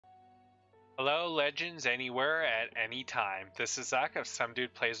Hello, legends anywhere at any time. This is Zach of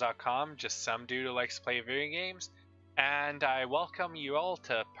SomeDudePlays.com, just some dude who likes to play video games, and I welcome you all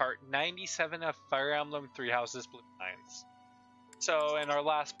to part 97 of Fire Emblem Three Houses Blue Lines. So in our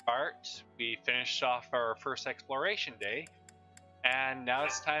last part, we finished off our first exploration day, and now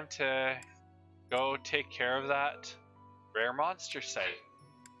it's time to go take care of that rare monster site.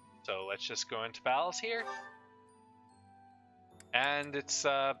 So let's just go into battles here. And it's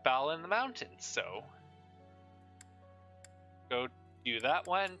Battle in the Mountains, so go do that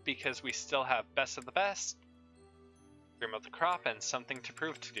one because we still have Best of the Best, Cream of the Crop, and Something to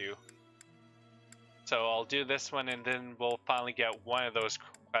Prove to do. So I'll do this one and then we'll finally get one of those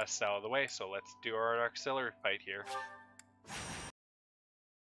quests out of the way, so let's do our auxiliary fight here.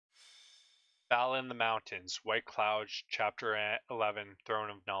 Battle in the Mountains, White Clouds, Chapter 11, Throne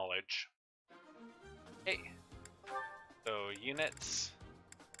of Knowledge. Hey. So units.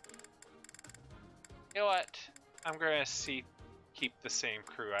 You know what? I'm gonna keep the same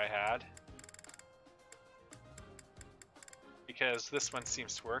crew I had. Because this one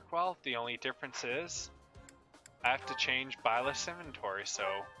seems to work well. The only difference is I have to change buy list inventory, so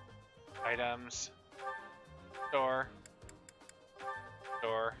items, store,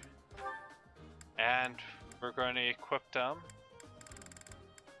 and we're going to equip them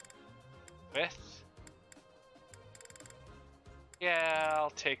with, yeah,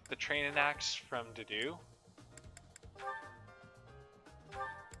 I'll take the training axe from Dudu.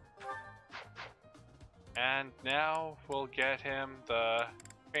 And now we'll get him the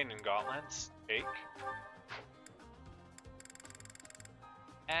training gauntlets. Take.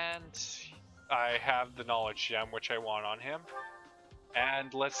 And I have the knowledge gem, which I want on him.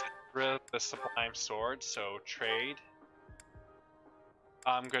 And let's get rid of the sublime sword, so trade.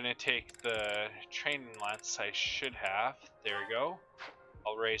 I'm gonna take the training lance I should have. There we go.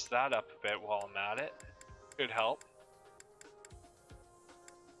 I'll raise that up a bit while I'm at it. Should help.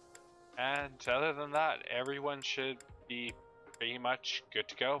 And other than that, everyone should be pretty much good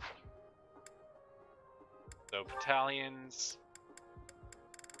to go. So battalions.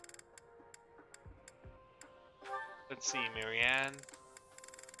 Let's see, Marianne.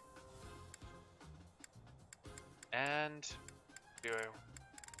 And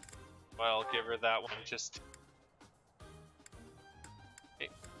well, I'll give her that one just. Okay.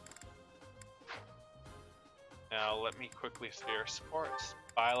 Now let me quickly see our supports.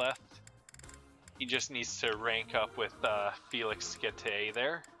 Byleth. He just needs to rank up with Felix to get to A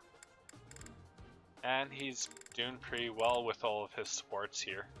there. And he's doing pretty well with all of his supports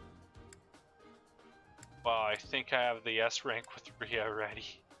here. Wow, I think I have the S rank with Rhea already.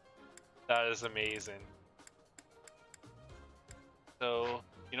 That is amazing. So,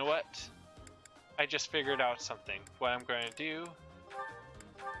 you know what? I just figured out something. What I'm going to do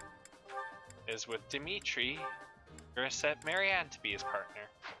is with Dimitri, we're going to set Marianne to be his partner.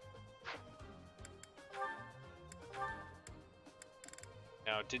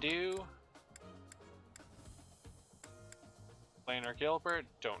 Now, Dudu, Plainer Gilbert,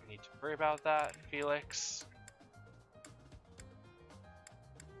 don't need to worry about that. Felix.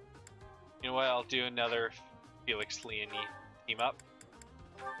 You know what? I'll do another Felix Leonie team up.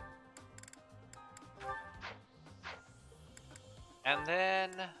 And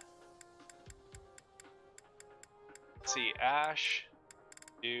then, let's see, Ash,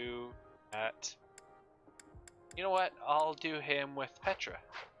 do that. You know what? I'll do him with Petra.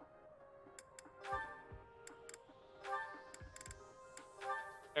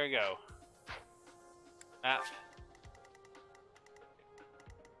 There we go. Map.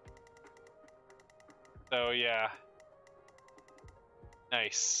 So yeah.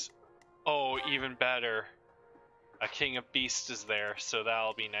 Nice. Oh, even better. A King of Beasts is there, so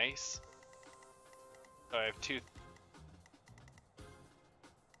that'll be nice. So I have two.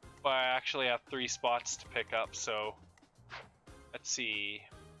 Well, I actually have 3 spots to pick up, so let's see.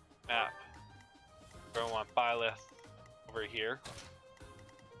 Map. We're gonna want Byleth over here.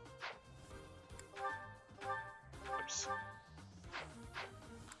 Oops.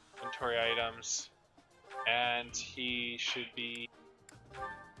 Inventory items. And he should be.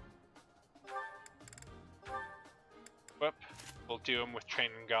 Whoop. We'll do him with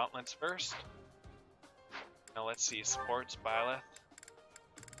training gauntlets first. Now let's see, supports Byleth.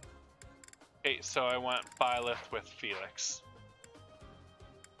 Okay, so I want Byleth with Felix.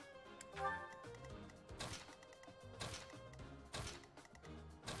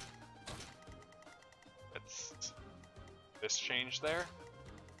 Let's this change there.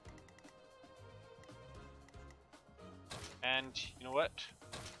 And you know what?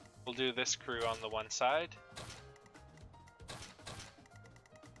 We'll do this crew on the one side.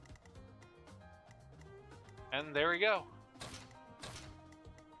 And there we go.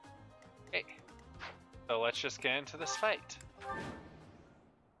 Okay. So let's just get into this fight.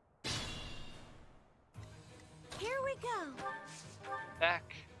 Here we go.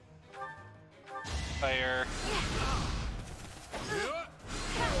 Back. Fire.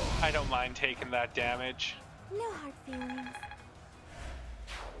 I don't mind taking that damage. No hard feelings.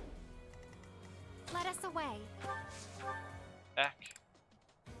 Let us away. Back.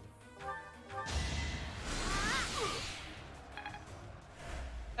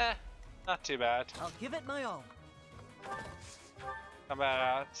 Not too bad. I'll give it my all. Combat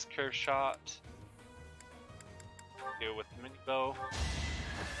outs, curve shot. Deal with the mini bow.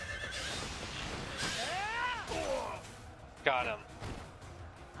 Got him.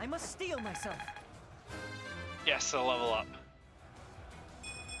 I must steel myself. Yes, a level up.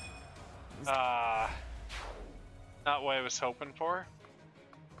 Not what I was hoping for.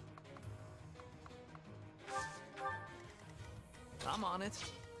 I'm on it.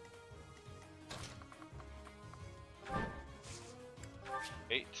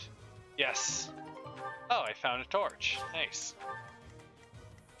 Wait. Yes. Oh, I found a torch. Nice.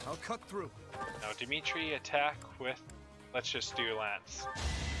 I'll cut through. Now, Dimitri, attack with. Let's just do Lance.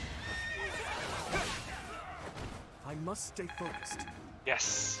 I must stay focused.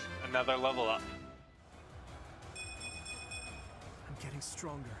 Yes, another level up. I'm getting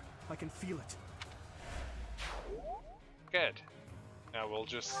stronger. I can feel it. Good. Now we'll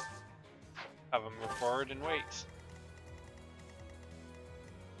just have him move forward and wait.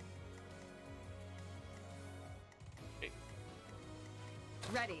 Okay.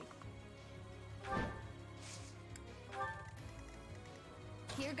 Ready.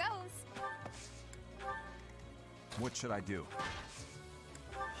 Here goes. What should I do?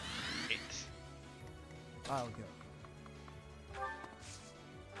 8. I'll go.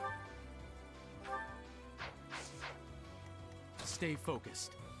 Stay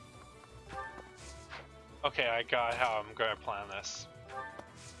focused. Okay, I got how I'm gonna plan this.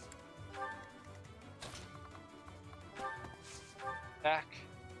 Back.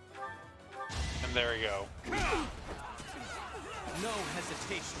 And there we go. No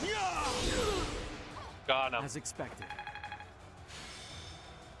hesitation. Got him. As expected.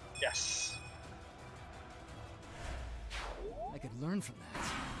 Yes. I could learn from that.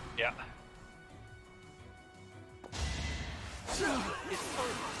 Yeah.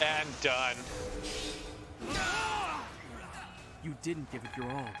 And done. You didn't give it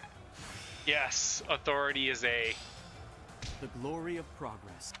your all. Yes, authority is a. The glory of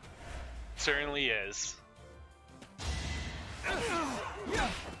progress. Certainly is. Let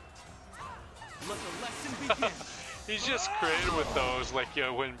the lesson begin. He's just critted with those like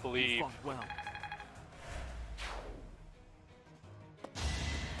you wouldn't believe. You fought well.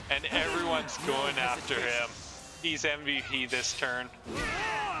 And everyone's going after him. He's MVP this turn.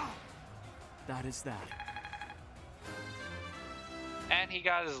 That is that. And he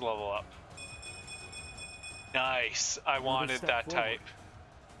got his level up. Nice. I wanted step that forward. type.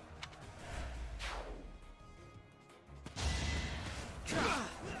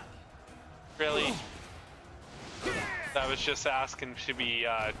 Really? That was just asking to be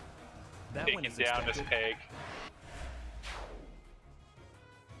That one taken is down his expected. peg.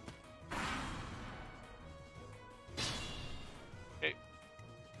 Okay.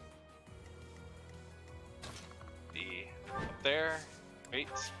 Up there. Wait.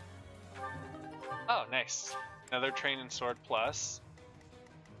 Oh, nice. Another train and sword plus.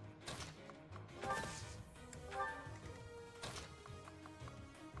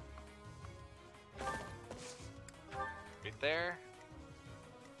 Right there.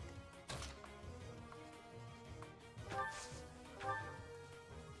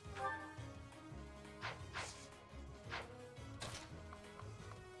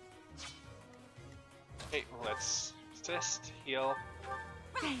 Okay, let's assist, heal.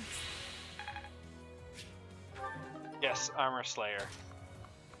 Thanks. Yes, Armor Slayer.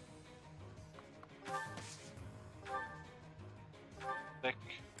 Thick.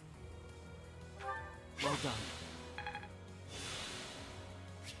 Well done.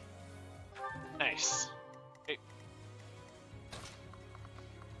 Nice. Okay.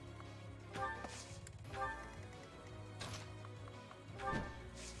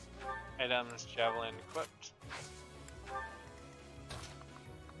 Items, javelin equipped.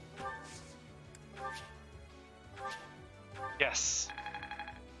 Yes.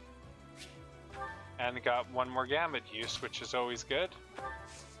 And got one more gambit use, which is always good.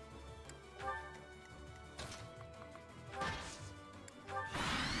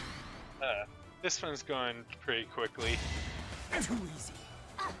 This one's going pretty quickly. Too easy.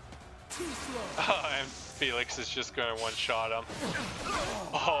 Too slow. Oh, and Felix is just going to one-shot him.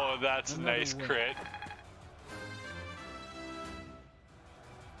 Oh, that's a Another nice win. crit.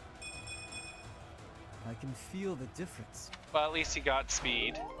 I can feel the difference. Well, at least he got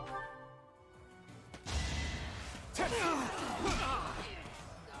speed. It's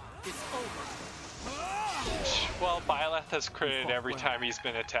over. Well, Byleth has critted every time he's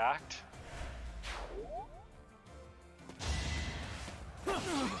been attacked.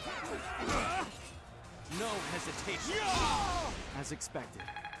 No hesitation. As expected.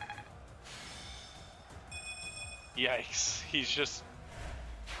 Yikes, he's just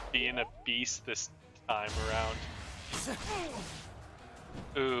being a beast this time around.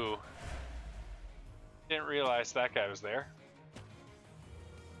 Ooh. Didn't realize that guy was there.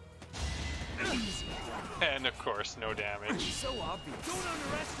 And of course, no damage. So obvious. Don't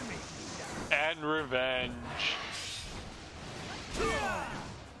underestimate. And revenge.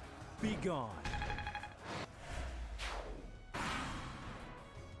 Be gone.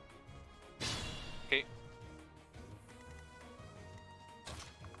 Okay.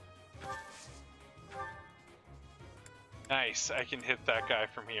 Nice, I can hit that guy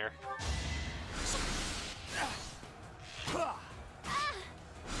from here.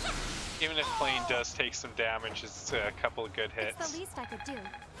 Even if Plane does take some damage, it's a couple of good It's hits. the least I could do.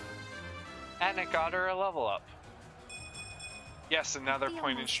 And it got her a level up. Yes, another Feel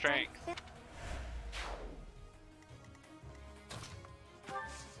point my in strength.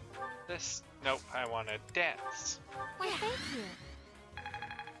 This, nope, I want to dance. Why, thank you.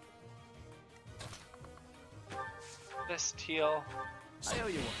 This teal. I owe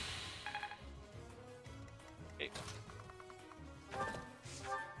you one. Okay.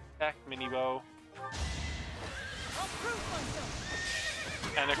 Back mini bow. I'll prove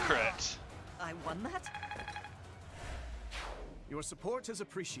myself. And a crit. I won that? Your support is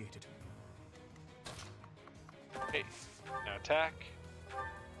appreciated. Okay, now attack.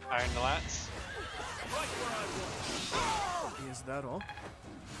 Iron the Lance. Is that all?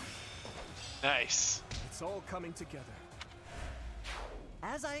 Nice. It's all coming together.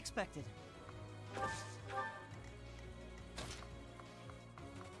 As I expected.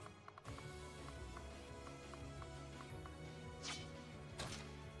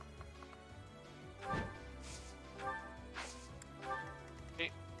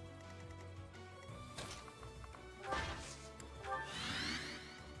 Okay.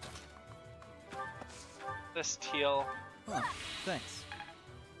 This teal. Oh, thanks.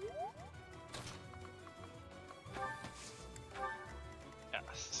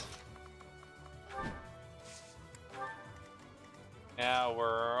 Yes. Now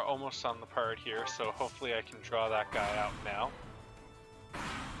we're almost on the part here, so hopefully I can draw that guy out now.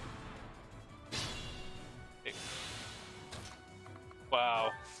 Okay.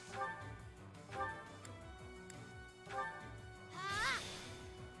 Wow.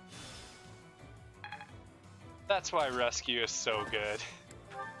 That's why rescue is so good.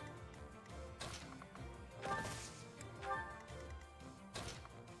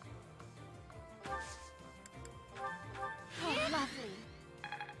 Oh, lovely.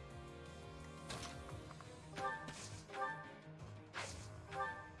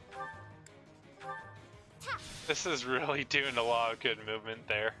 This is really doing a lot of good movement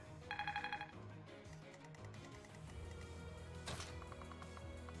there.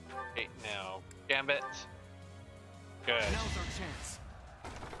 Okay, now Gambit. Good. Now's our chance.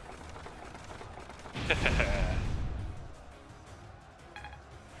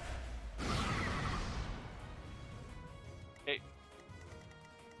 Okay.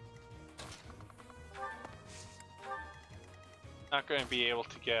 Not going to be able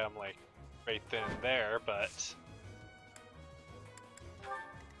to get him like right then and there, but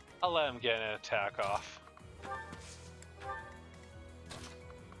I'll let him get an attack off.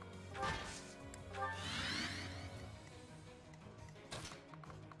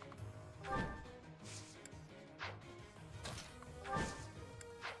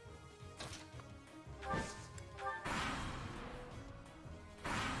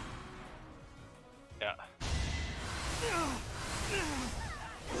 Yeah.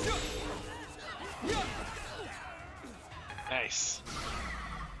 Nice.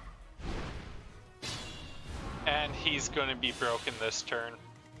 And he's going to be broken this turn.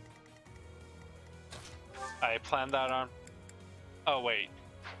 I planned that on... Oh, wait.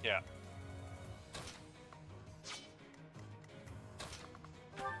 Yeah.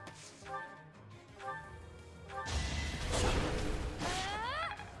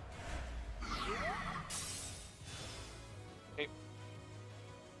 Okay.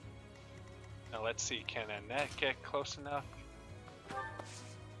 Now let's see, can Annette get close enough?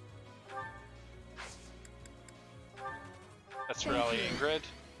 Let's Thank rally you. Ingrid.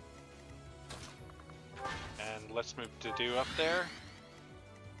 And let's move to do up there.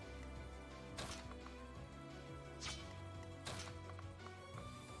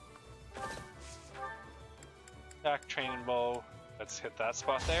 Back training bow. Let's hit that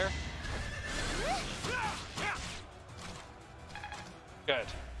spot there. Good.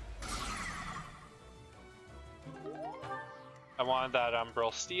 I wanted that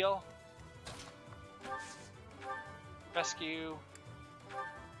umbral steel. Rescue.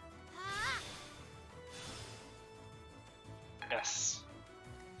 Yes.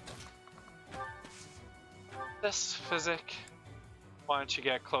 This physic. Why don't you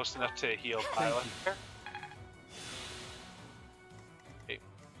get close enough to heal Pilot here? Okay.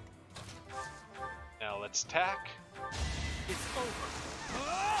 Now let's attack. It's over.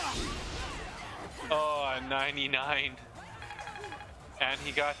 Oh, a 99. And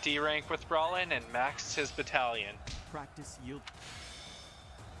he got D rank with Brawlin and maxed his battalion. Practice yield.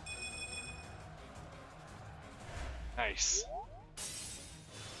 Nice.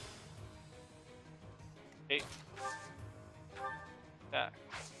 Okay. Attack.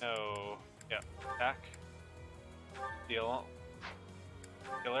 No. Yeah. Attack. Deal.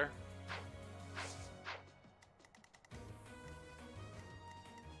 Killer.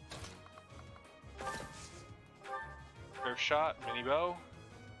 Curve shot. Mini bow.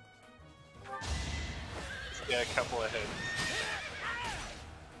 Let's get a couple of hits.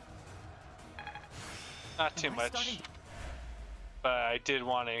 Not too Am I much. starting? But I did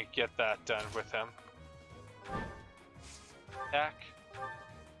want to get that done with him. Attack.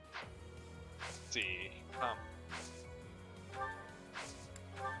 Let's see.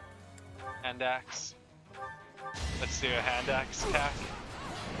 Hand axe. Let's do a hand axe attack.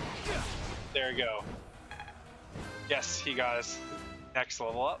 There we go. Yes, he got his next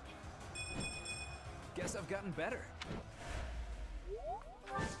level up. Guess I've gotten better.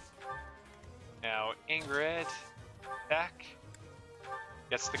 Now Ingrid. Attack.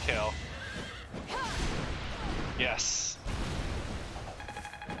 Gets the kill. Yes.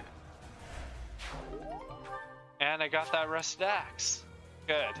 And I got that rusted axe.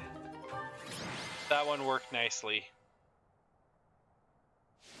 Good. That one worked nicely.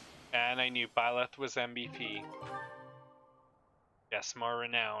 And I knew Byleth was MVP. Yes, more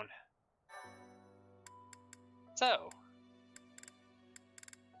renown. So,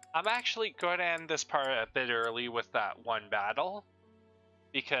 I'm actually going to end this part a bit early with that one battle,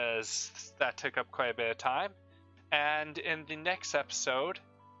 because that took up quite a bit of time. And in the next episode,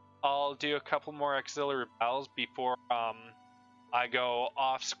 I'll do a couple more auxiliary battles before I go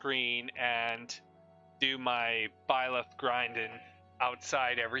off screen and do my Byleth grinding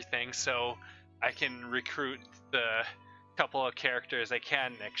outside everything, so I can recruit the couple of characters I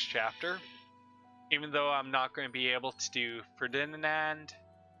can next chapter. Even though I'm not going to be able to do Ferdinand,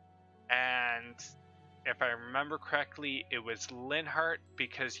 and if I remember correctly, it was Linhart,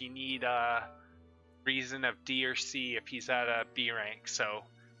 because you need a reason of D or C if he's at a B rank. So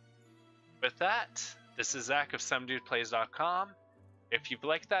with that, this is Zach of SomeDudePlays.com. If you've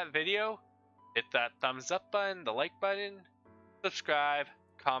liked that video, hit that thumbs up button, the like button, subscribe,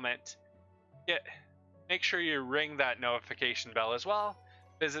 comment. Make sure you ring that notification bell as well.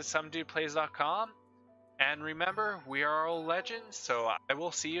 Visit SomeDudePlays.com. And remember, we are all legends, so I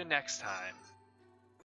will see you next time.